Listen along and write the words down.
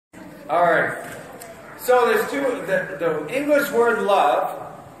All right. So there's the English word love.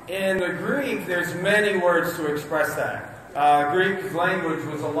 In the Greek, there's many words to express that. Greek language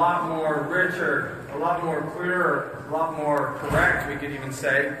was a lot more richer, a lot more clearer, a lot more correct, we could even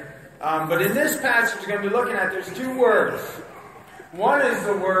say. But in this passage we're going to be looking at, there's two words. One is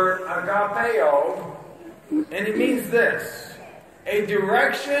the word agapeo, and it means this: a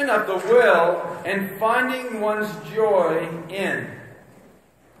direction of the will and finding one's joy in.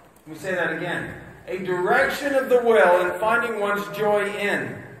 Let me say that again. A direction of the will and finding one's joy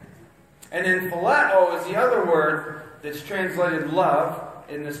in. And then phileo is the other word that's translated love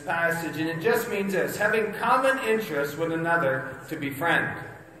in this passage, and it just means this: having common interests with another to befriend.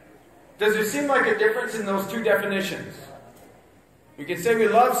 Does there seem like a difference in those two definitions? We can say we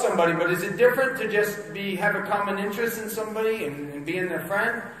love somebody, but is it different to just have a common interest in somebody and being their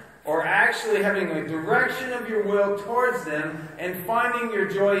friend? Or actually having a direction of your will towards them and finding your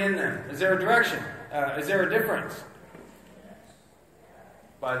joy in them? Is there a direction? Is there a difference?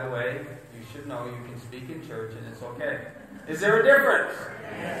 By the way, you should know you can speak in church and it's okay. Is there a difference?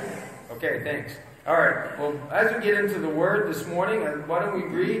 Yes. Okay, thanks. All right, well, as we get into the Word this morning, why don't we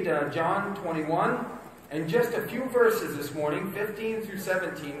read John 21, and just a few verses this morning, 15 through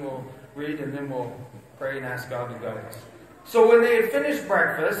 17 we'll read, and then we'll pray and ask God to guide us. So when they had finished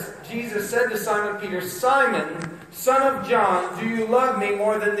breakfast, Jesus said to Simon Peter, "Simon, son of John, do you love me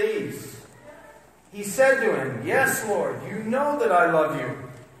more than these?" He said to him, "Yes, Lord, you know that I love you."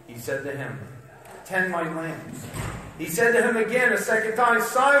 He said to him, "Tend my lambs." He said to him again a second time,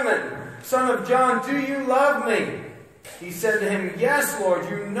 "Simon, son of John, do you love me?" He said to him, "Yes, Lord,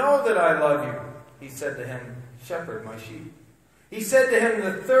 you know that I love you." He said to him, "Shepherd my sheep." He said to him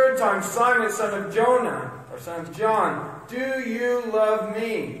the third time, "Simon, son of Jonah," or son of John, "do you love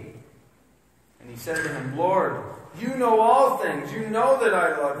me?" And he said to him, "Lord, you know all things. You know that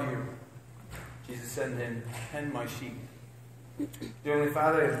I love you." Jesus said to him, "Tend my sheep." Dear Heavenly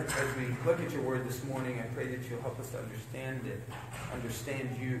Father, as we look at your word this morning, I pray that you'll help us to understand it,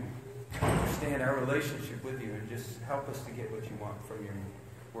 understand you, understand our relationship with you, and just help us to get what you want from your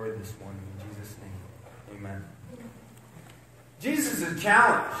word this morning. In Jesus' name, amen. Jesus is a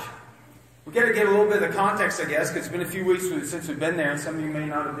challenge. We've got to get a little bit of context, I guess, because it's been a few weeks since we've been there, and some of you may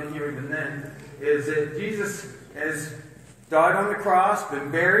not have been here even then, is that Jesus has died on the cross, been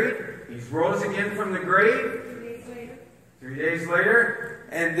buried, he's rose again from the grave, 3 days later,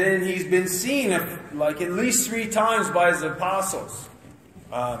 and then he's been seen like at least 3 times by his apostles.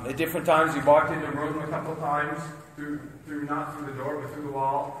 At different times, he walked into the room a couple times, not through the door, but through the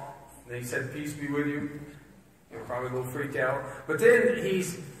wall. And he said, "Peace be with you." They were probably a little freaked out. But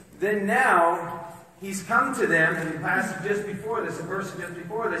then now he's come to them, and in the passage just before this, the verse just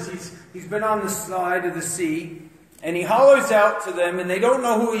before this, he's been on the side of the sea, and he hollers out to them, and they don't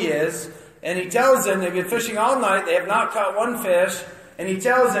know who he is. And he tells them they've been fishing all night, they have not caught one fish, and he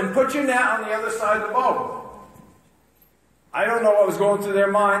tells them, "Put your net on the other side of the boat." I don't know what was going through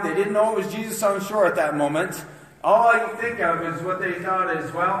their mind. They didn't know it was Jesus on shore at that moment. All I can think of is what they thought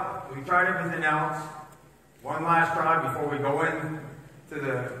is, well, we tried everything else. One last try before we go in to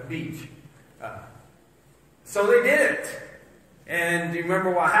the beach. So they did it. And do you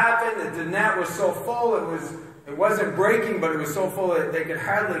remember what happened? That the net was so full, it wasn't breaking, but it was so full that they could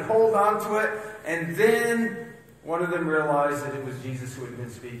hardly hold on to it. And then one of them realized that it was Jesus who had been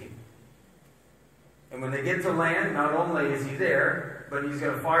speaking. And when they get to land, not only is he there, but he's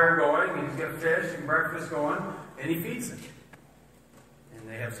got a fire going, and he's got fish and breakfast going, and he feeds them. And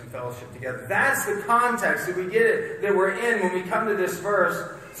they have some fellowship together. That's the context that we get it, that we're in when we come to this verse.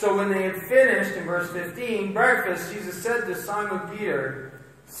 So when they had finished, in verse 15, breakfast, Jesus said to Simon Peter,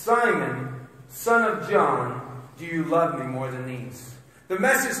 "Simon, son of John, do you love me more than these?" The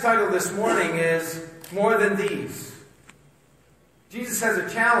message title this morning is "More Than These." Jesus has a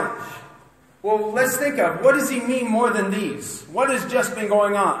challenge. Well, let's think of, what does he mean more than these? What has just been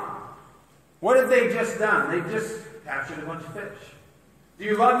going on? What have they just done? They've just captured a bunch of fish. Do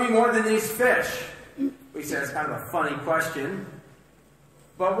you love me more than these fish? We say it's kind of a funny question.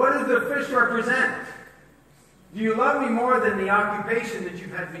 But what does the fish represent? Do you love me more than the occupation that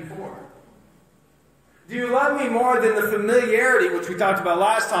you've had before? Do you love me more than the familiarity, which we talked about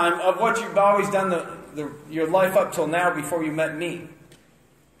last time, of what you've always done your life up till now before you met me?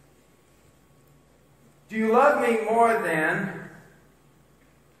 Do you love me more than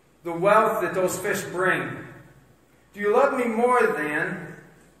the wealth that those fish bring? Do you love me more than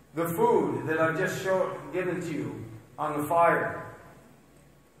the food that I've just given to you on the fire?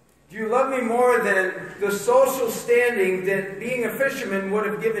 Do you love me more than the social standing that being a fisherman would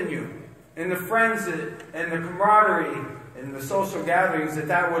have given you? And the friends and the camaraderie in the social gatherings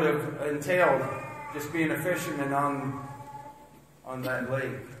that would have entailed just being a fisherman on that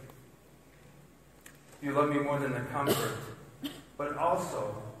lake. Do you love me more than the comfort? But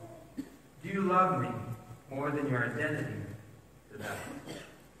also, do you love me more than your identity today?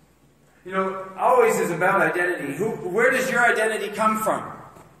 You know, always is about identity. Where does your identity come from?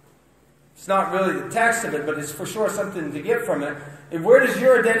 It's not really the text of it, but it's for sure something to get from it. And where does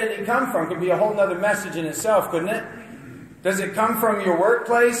your identity come from? Could be a whole other message in itself, couldn't it? Does it come from your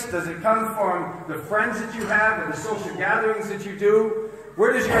workplace? Does it come from the friends that you have and the social gatherings that you do?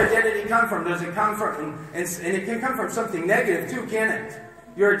 Where does your identity come from? Does it come from, and it can come from something negative too, can it?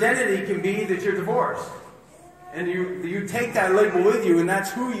 Your identity can be that you're divorced. And you take that label with you, and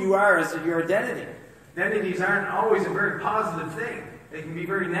that's who you are as your identity. Identities aren't always a very positive thing. They can be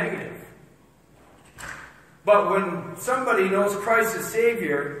very negative. But when somebody knows Christ as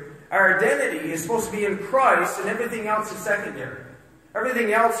Savior, our identity is supposed to be in Christ, and everything else is secondary.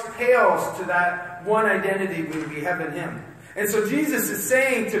 Everything else pales to that one identity we have in Him. And so Jesus is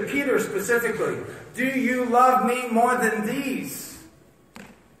saying to Peter specifically, do you love me more than these?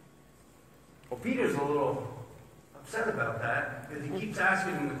 Well, Peter's a little upset about that, because he keeps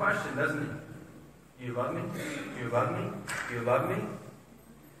asking him the question, doesn't he? Do you love me? Do you love me? Do you love me?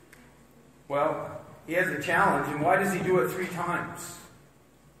 Well, he has a challenge, and why does he do it 3 times?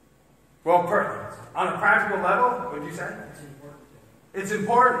 Well, on a practical level, what would you say? It's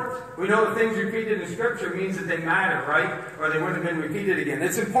important. We know that things repeated in Scripture means that they matter, right? Or they wouldn't have been repeated again.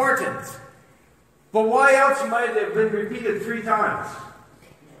 It's important. But why else might it have been repeated 3 times?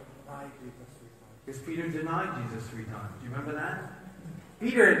 Because Peter denied Jesus 3 times. Do you remember that?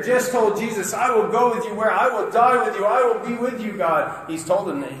 Peter had just told Jesus, I will go with you where I will die with you. I will be with you, God. He's told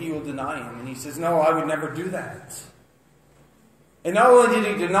him that he will deny him. And he says, no, I would never do that. And not only did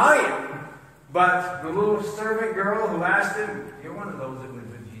he deny him, but the little servant girl who asked him, you're one of those that went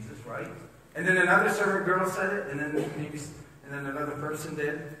with Jesus, right? And then another servant girl said it, and then another person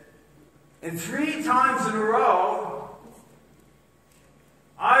did. And 3 times in a row,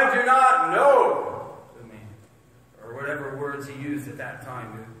 I do not know the man. Or whatever words he used at that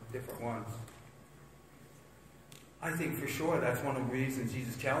time, different ones. I think for sure that's one of the reasons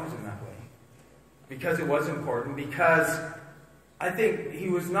Jesus challenged him that way. Because it was important, because I think he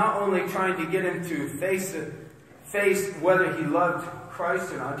was not only trying to get him to face whether he loved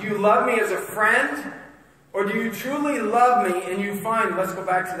Christ or not. Do you love me as a friend? Or do you truly love me and you find, let's go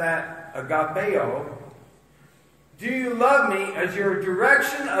back to that agapeo. Do you love me as your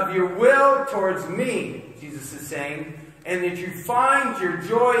direction of your will towards me, Jesus is saying, and that you find your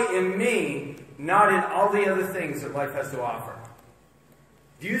joy in me, not in all the other things that life has to offer?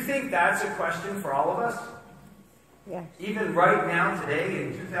 Do you think that's a question for all of us? Yes. Even right now, today,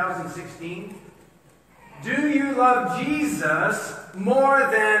 in 2016, do you love Jesus more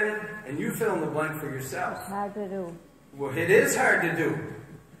than, and you fill in the blank for yourself. Hard to do. Well, it is hard to do.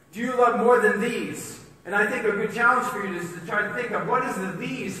 Do you love more than these? And I think a good challenge for you is to try to think of what is the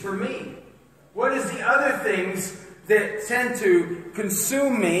these for me? What is the other things that tend to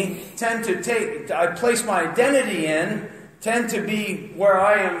consume me, I place my identity in, tend to be where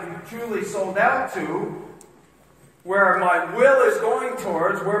I am truly sold out to, where my will is going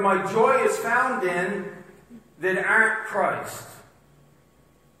towards, where my joy is found in, that aren't Christ.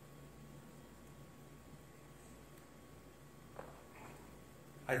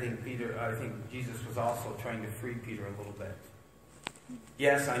 I think Jesus was also trying to free Peter a little bit.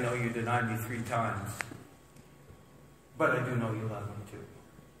 Yes, I know you denied me 3 times, but I do know you love me too.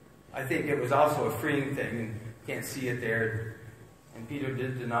 I think it was also a freeing thing, and you can't see it there. And Peter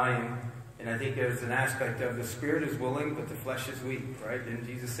did deny him. And I think there's an aspect of the spirit is willing, but the flesh is weak, right? Didn't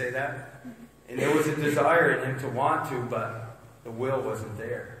Jesus say that? And there was a desire in him to want to, but the will wasn't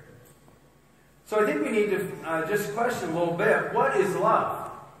there. So I think we need to just question a little bit, what is love?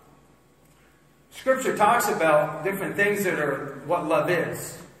 Scripture talks about different things that are what love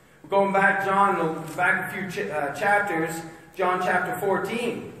is. Going back, back a few chapters, John chapter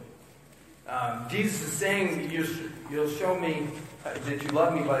 14. Jesus is saying, you'll show me that you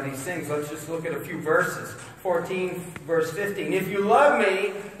love me by these things. Let's just look at a few verses. 14, verse 15. If you love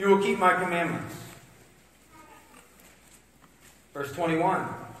me, you will keep my commandments. Verse 21.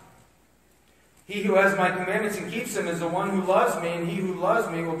 He who has my commandments and keeps them is the one who loves me, and he who loves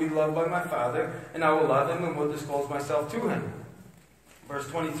me will be loved by my Father, and I will love him and will disclose myself to him. Verse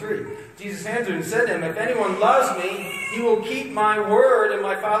 23. Jesus answered and said to him, if anyone loves me, he will keep my word, and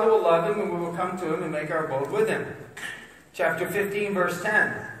my Father will love him, and we will come to him and make our abode with him. Chapter 15, verse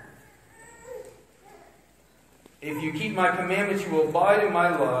 10. If you keep my commandments, you will abide in my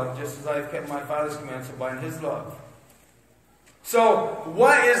love, just as I have kept my Father's commandments, abide in his love. So,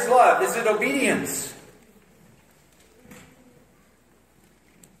 what is love? Is it obedience?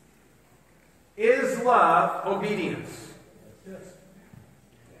 Is love obedience? Yes.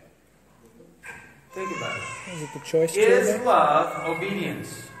 Think about it. Is it the choice to Is obey? love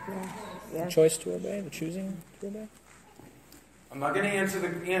obedience? The choice to obey? The choosing to obey? I'm not going to answer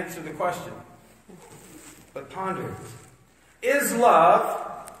the question, but ponder it. Is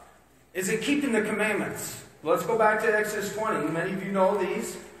love, is it keeping the commandments? Let's go back to Exodus 20. Many of you know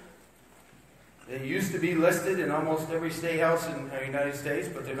these. They used to be listed in almost every state house in the United States,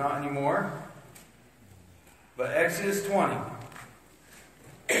 but they're not anymore. But Exodus 20.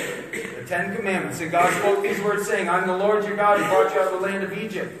 The Ten Commandments. And God spoke these words saying, I'm the Lord your God who brought you out of the land of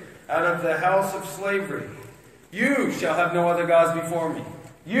Egypt, out of the house of slavery. You shall have no other gods before me.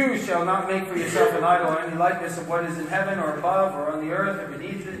 You shall not make for yourself an idol or any likeness of what is in heaven or above or on the earth or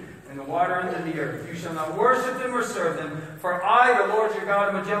beneath it and the water under the earth. You shall not worship them or serve them. For I, the Lord your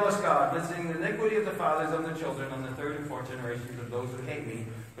God, am a jealous God, visiting the iniquity of the fathers on the children, on the third and fourth generations of those who hate me,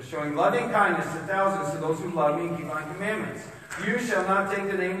 but showing loving kindness to thousands to those who love me and keep my commandments. You shall not take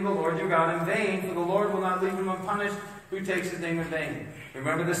the name of the Lord your God in vain, for the Lord will not leave him unpunished who takes his name in vain.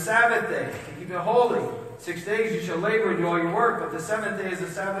 Remember the Sabbath day, to keep it holy. 6 days you shall labor and do all your work, but the seventh day is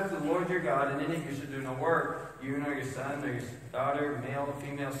the Sabbath to the Lord your God, and in it you shall do no work, you nor your son, nor your daughter, male or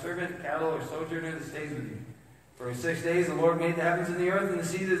female servant, cattle, or sojourner that stays with you. For in 6 days the Lord made the heavens and the earth and the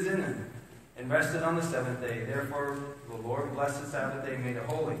sea that is in them, and rested on the seventh day. Therefore the Lord blessed the Sabbath day and made it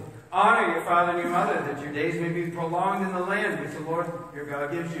holy. Honor your father and your mother, that your days may be prolonged in the land which the Lord your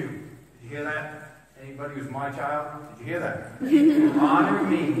God gives you. Did you hear that? Anybody who's my child? Did you hear that? If you honor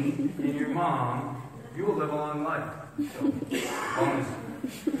me and your mom, you will live a long life. So, bonus.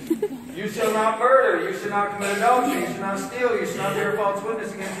 You shall not murder. You shall not commit adultery. You shall not steal. You shall not bear false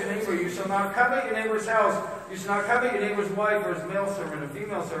witness against your neighbor. You shall not covet your neighbor's house. You shall not covet your neighbor's wife or his male servant or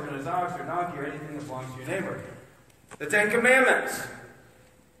female servant, his ox or donkey or anything that belongs to your neighbor. The Ten Commandments.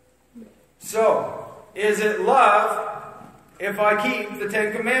 So, is it love if I keep the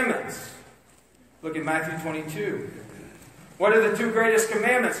Ten Commandments? Look at Matthew 22. What are the two greatest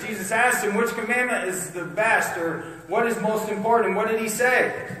commandments? Jesus asked him, which commandment is the best, or what is most important? What did he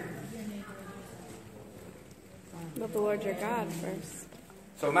say? Love the Lord your God first.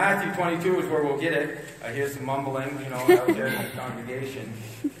 So Matthew 22 is where we'll get it. I hear some mumbling, out there in the congregation.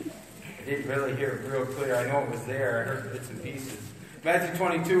 I didn't really hear it real clear. I know it was there. I heard bits and pieces. Matthew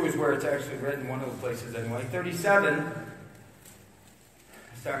 22 is where it's actually written, one of the places anyway. 37,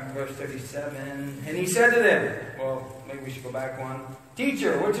 starting verse 37. And he said to them, well, maybe we should go back one.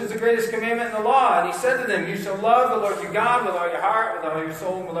 Teacher, which is the greatest commandment in the law? And he said to them, you shall love the Lord your God with all your heart, with all your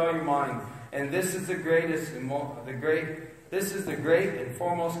soul, and with all your mind. And this is the great and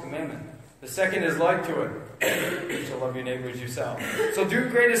foremost commandment. The second is like to it. You shall love your neighbor as yourself. So do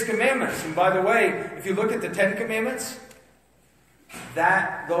greatest commandments. And by the way, if you look at the 10 commandments,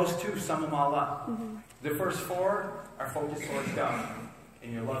 those two sum them all up. Mm-hmm. The first 4 are focused towards God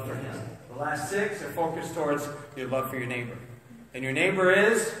and your love for Him. The last 6 are focused towards your love for your neighbor. And your neighbor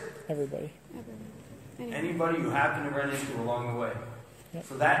is? Everybody. Anybody you happen to run into along the way. Yep.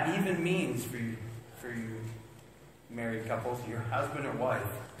 So that even means for you married couples, your husband or wife,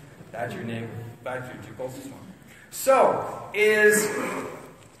 that's your neighbor. That's your closest one. So, is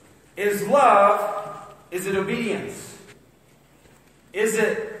love, is it obedience? Is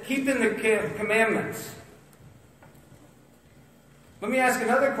it keeping the commandments? Let me ask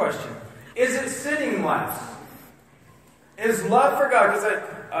another question. Is it sinning less? Is love for God, because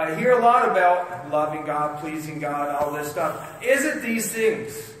I hear a lot about loving God, pleasing God, all this stuff. Is it these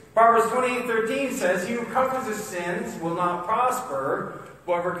things? Proverbs 28:13 says, he who covers his sins will not prosper.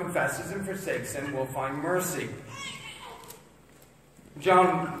 Whoever confesses and forsakes them will find mercy. 1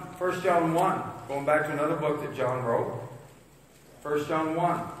 John 1, going back to another book that John wrote. 1 John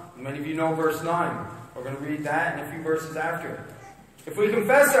 1. Many of you know verse 9. We're going to read that and a few verses after it. If we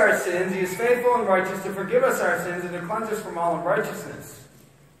confess our sins, He is faithful and righteous to forgive us our sins and to cleanse us from all unrighteousness.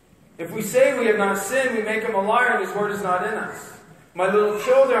 If we say we have not sinned, we make Him a liar and His word is not in us. My little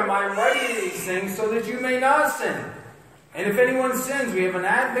children, I am writing these things so that you may not sin. And if anyone sins, we have an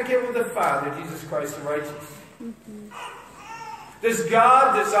advocate with the Father, Jesus Christ the righteous. Mm-hmm. Does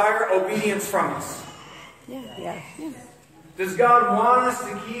God desire obedience from us? Yeah. Does God want us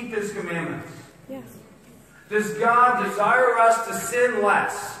to keep His commandments? Yes. Does God desire us to sin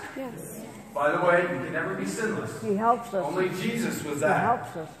less? Yes. By the way, you can never be sinless. He helps us. Only Jesus was that. He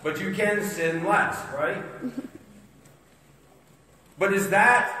helps us. But you can sin less, right? But is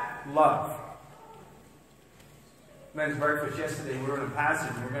that love? Men's breakfast yesterday, we were in a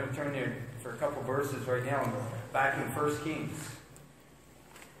passage, and we're going to turn there for a couple verses right now. back in 1 Kings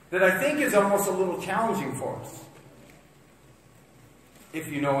that I think is almost a little challenging for us.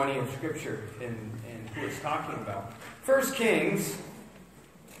 If you know any of Scripture and who it's talking about. 1 Kings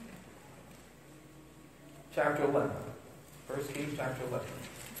chapter 11. 1 Kings chapter 11.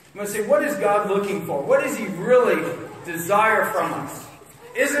 I'm going to say, what is God looking for? What does He really desire from us?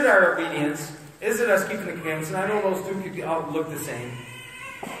 Is it our obedience? Is it us keeping the commandments? And I know those two could look the same.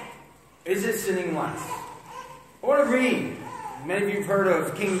 Is it sinning less? I want to read. Many of you have heard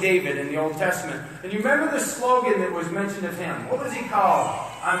of King David in the Old Testament. And you remember the slogan that was mentioned of him. What was he called?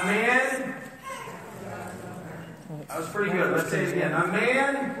 A man... That was pretty good. Let's say it again. A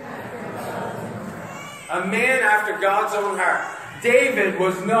man after God's own heart. David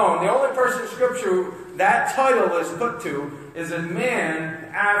was known. The only person in Scripture that title is put to is a man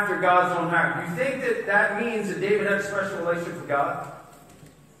after God's own heart. You think that means that David had a special relationship with God?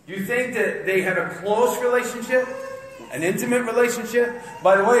 You think that they had a close relationship? An intimate relationship?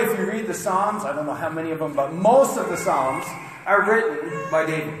 By the way, if you read the Psalms, I don't know how many of them, but most of the Psalms are written by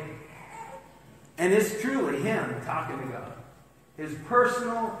David. And it's truly him talking to God. His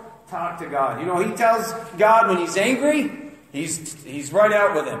personal talk to God. You know, he tells God when he's angry, he's right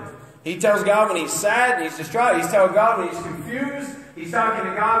out with him. He tells God when he's sad and he's distraught. He's telling God when he's confused. He's talking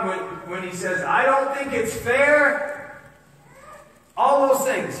to God when he says, I don't think it's fair. All those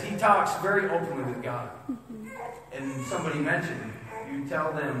things. He talks very openly with God. And somebody mentioned, you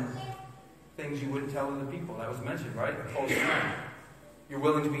tell them things you wouldn't tell other people. That was mentioned, right? A close friend. You're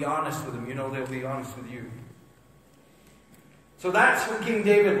willing to be honest with them. You know they'll be honest with you. So that's what King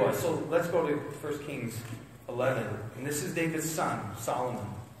David was. So let's go to 1 Kings 11. And this is David's son, Solomon.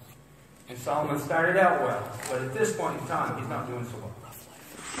 And Solomon started out well. But at this point in time, he's not doing so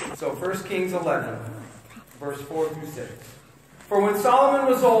well. So 1 Kings 11, verse 4 through 6. For when Solomon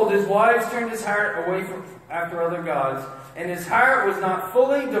was old, his wives turned his heart away after other gods, and his heart was not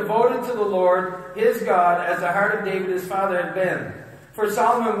fully devoted to the Lord, his God, as the heart of David his father had been. For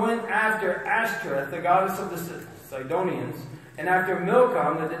Solomon went after Ashtoreth, the goddess of the Sidonians, and after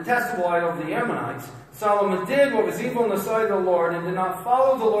Milcom, the detestable idol of the Ammonites. Solomon did what was evil in the sight of the Lord, and did not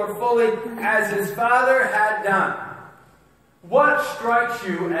follow the Lord fully, as his father had done. What strikes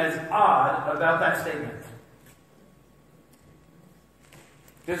you as odd about that statement?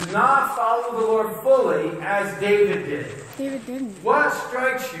 Does not follow the Lord fully as David did. David didn't. What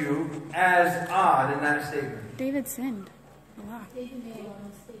strikes you as odd in that statement? David sinned a lot.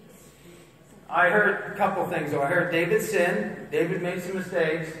 I heard a couple things. So I heard David sinned. David made some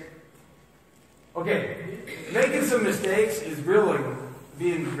mistakes. Okay, making some mistakes is really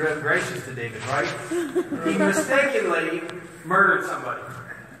being gracious to David, right? He mistakenly murdered somebody.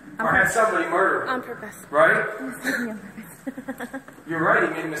 Or had somebody murdered him. On purpose. Right? On purpose. You're right,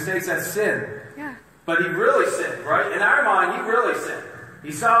 he made mistakes, that's sin. Yeah. But he really sinned, right? In our mind, he really sinned.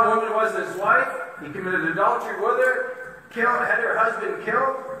 He saw a woman who wasn't his wife, he committed adultery with her, had her husband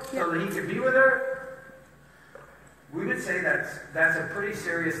killed so that he could be with her. We would say that's a pretty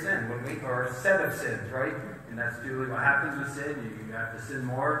serious sin, or a set of sins, right? And that's usually what happens with sin. You have to sin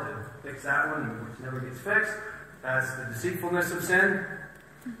more to fix that one, which never gets fixed. That's the deceitfulness of sin.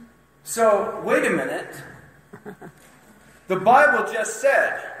 So, wait a minute. The Bible just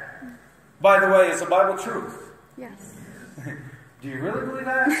said, by the way, is the Bible truth? Yes. Do you really believe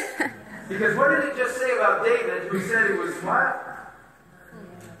that? Because what did it just say about David, who said he was what?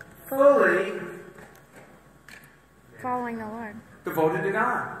 Fully Following the Lord. devoted to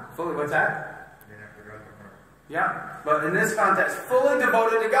God. Fully, what's that? Yeah, but in this context, fully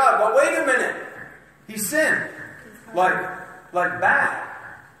devoted to God. But wait a minute. He sinned. Like bad.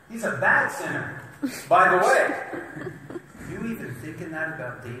 He's a bad sinner. By the way, you even thinking that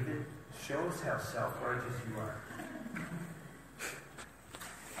about David shows how self-righteous you are.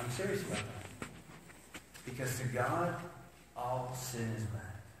 I'm serious about that. Because to God, all sin is bad.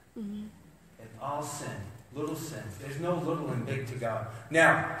 Mm-hmm. And all sin, little sins. There's no little and big to God.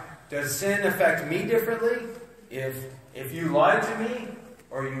 Now, does sin affect me differently? If you lie to me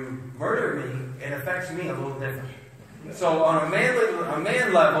or you murder me, it affects me a little differently. So on a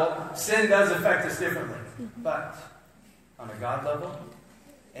man level, sin does affect us differently. Mm-hmm. But on a God level,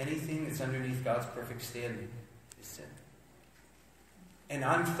 anything that's underneath God's perfect standard is sin. And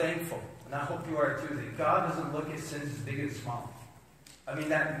I'm thankful, and I hope you are too, that God doesn't look at sins as big and small. I mean,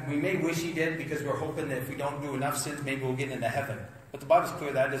 that we may wish He did because we're hoping that if we don't do enough sins, maybe we'll get into heaven. But the Bible's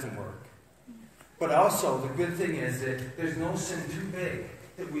clear that doesn't work. But also, the good thing is that there's no sin too big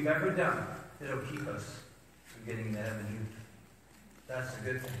that we've ever done that'll keep us from getting into heaven either. That's the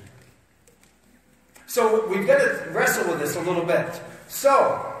good thing. So we've got to wrestle with this a little bit.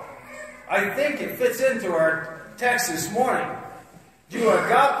 So, I think it fits into our text this morning. Do you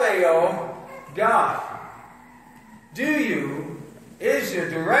agapeo God? Is your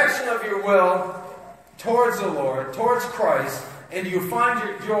direction of your will towards the Lord, towards Christ, and do you find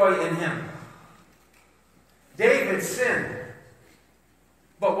your joy in Him? David sinned.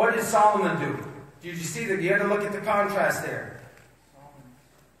 But what did Solomon do? Did you see that? You had to look at the contrast there.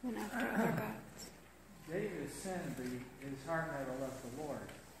 Went after other gods. David sinned, but his heart never left the Lord.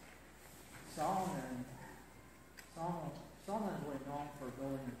 Solomon's really known for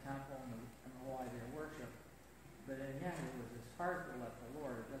building the temple and the whole idea of worship. But in the end, it was his heart that left the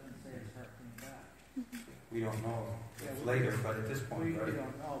Lord. It doesn't say his heart came back. We don't know later, but at this point, We right?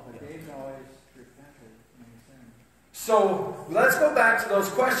 don't know, but David always repented when he sinned. So let's go back to those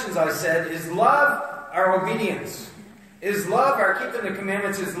questions I said. Is love our obedience? Is love our keeping the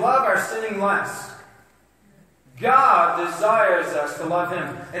commandments? Is love our sinning less? God desires us to love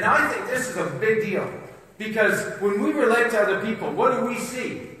Him. And I think this is a big deal. Because when we relate to other people, what do we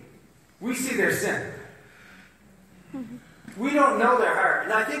see? We see their sin. We don't know their heart.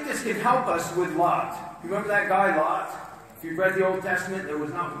 And I think this can help us with Lot. You remember that guy Lot? If you've read the Old Testament, there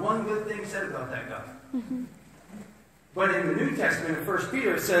was not one good thing said about that guy. But in the New Testament, in 1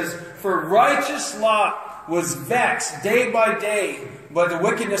 Peter, it says, "For righteous Lot was vexed day by day by the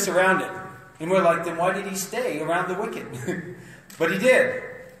wickedness around it." And we're like, then why did he stay around the wicked? But he did.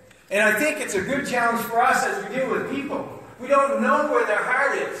 And I think it's a good challenge for us as we deal with people. We don't know where their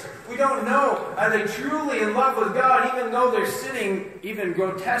heart is. We don't know, are they truly in love with God, even though they're sinning even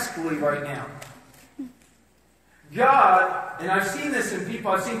grotesquely right now. God, and I've seen this in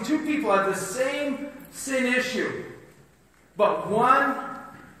people, I've seen two people have the same sin issue. But one,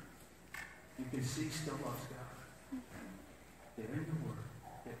 you can see still loves God. They're in the Word.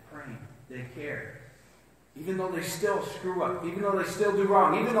 They're praying. They care. Even though they still screw up. Even though they still do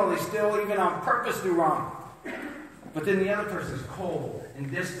wrong. Even though they still, even on purpose, do wrong. But then the other person is cold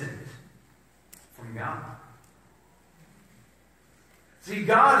and distant from God. See,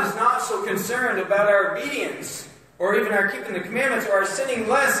 God is not so concerned about our obedience or even our keeping the commandments or our sinning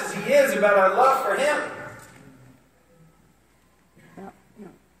less as He is about our love for Him.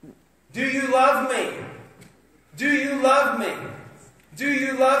 Do you love me? Do you love me? Do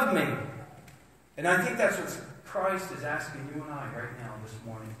you love me? And I think that's what Christ is asking you and I right now this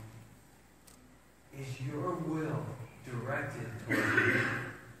morning. Is your will directed towards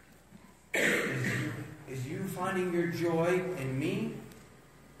me? Is you finding your joy in me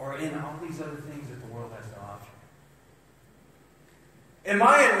or in all these other things that the world has to offer? Am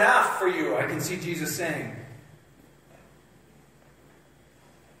I enough for you? I can see Jesus saying.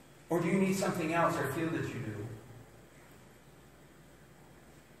 Or do you need something else or feel that you do?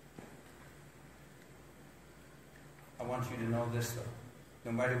 I want you to know this, though.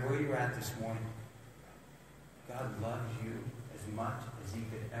 No matter where you're at this morning, God loves you as much as He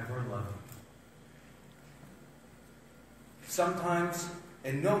could ever love you. Sometimes,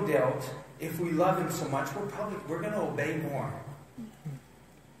 and no doubt, if we love Him so much, we're going to obey more.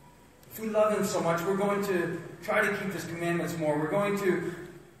 If we love Him so much, we're going to try to keep His commandments more. We're going to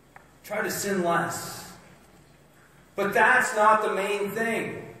try to sin less. But that's not the main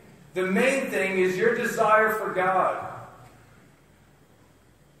thing. The main thing is your desire for God.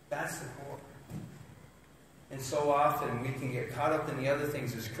 That's the core. And so often we can get caught up in the other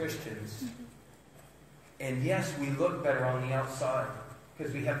things as Christians. And yes, we look better on the outside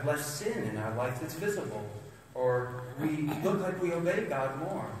because we have less sin in our life that's visible. Or we look like we obey God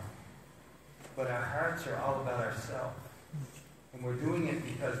more. But our hearts are all about ourselves. And we're doing it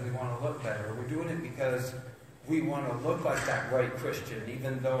because we want to look better. We're doing it because we want to look like that right Christian,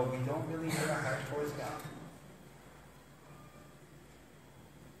 even though we don't really have our heart towards God.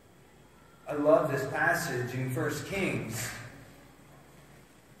 I love this passage in 1 Kings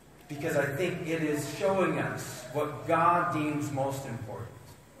because I think it is showing us what God deems most important.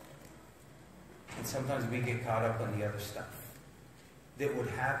 And sometimes we get caught up on the other stuff that would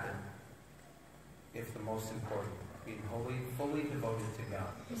happen if the most important, being fully devoted to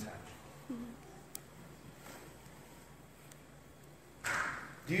God, was happening.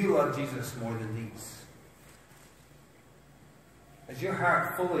 Do you love Jesus more than these? Is your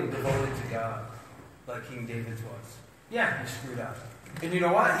heart fully devoted to God like King David's was? Yeah, he screwed up. And you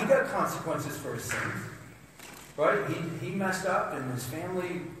know what? He got consequences for his sins. Right? He messed up and his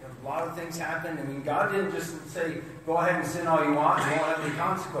family, a lot of things happened. I mean, God didn't just say, go ahead and sin all you want and you won't have any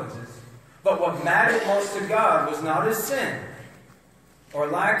consequences. But what mattered most to God was not his sin or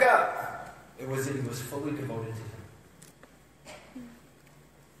lack of. It was that he was fully devoted to Him.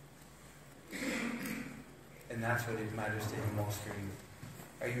 And that's what it matters to Him most for you.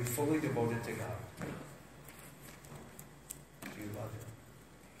 Are you fully devoted to God?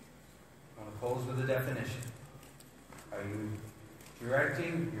 Those are the definition. Are you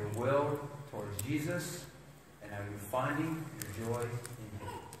directing your will towards Jesus? And are you finding your joy in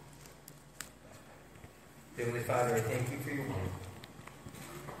Him? Heavenly Father, I thank you for your word.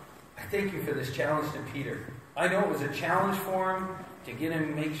 I thank you for this challenge to Peter. I know it was a challenge for him to get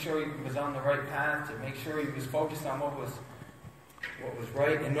him, make sure he was on the right path, to make sure he was focused on what was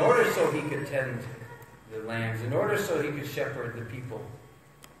right, in order so he could tend the lambs, in order so he could shepherd the people.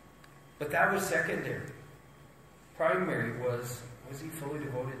 But that was secondary. Primary was he fully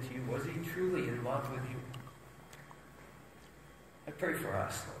devoted to you? Was he truly in love with you? I pray for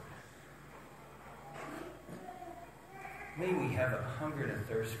us, Lord. May we have a hunger and a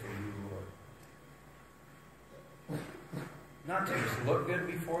thirst for you, Lord. Not to just look good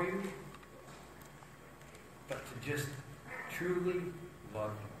before you, but to just truly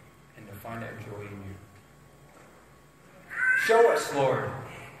love you and to find our joy in you. Show us, Lord,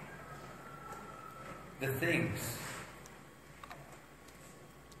 the things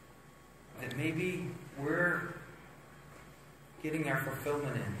that maybe we're getting our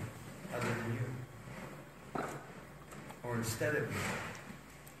fulfillment in other than you, or instead of you.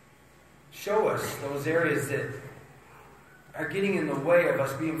 Show us those areas that are getting in the way of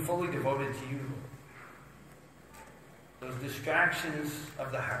us being fully devoted to you. Those distractions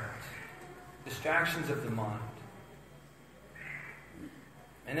of the heart, distractions of the mind.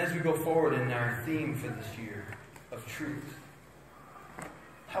 And as we go forward in our theme for this year of truth,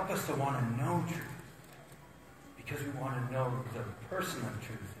 help us to want to know truth, because we want to know the person of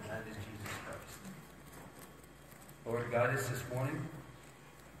truth, and that is Jesus Christ. Lord, guide us this morning.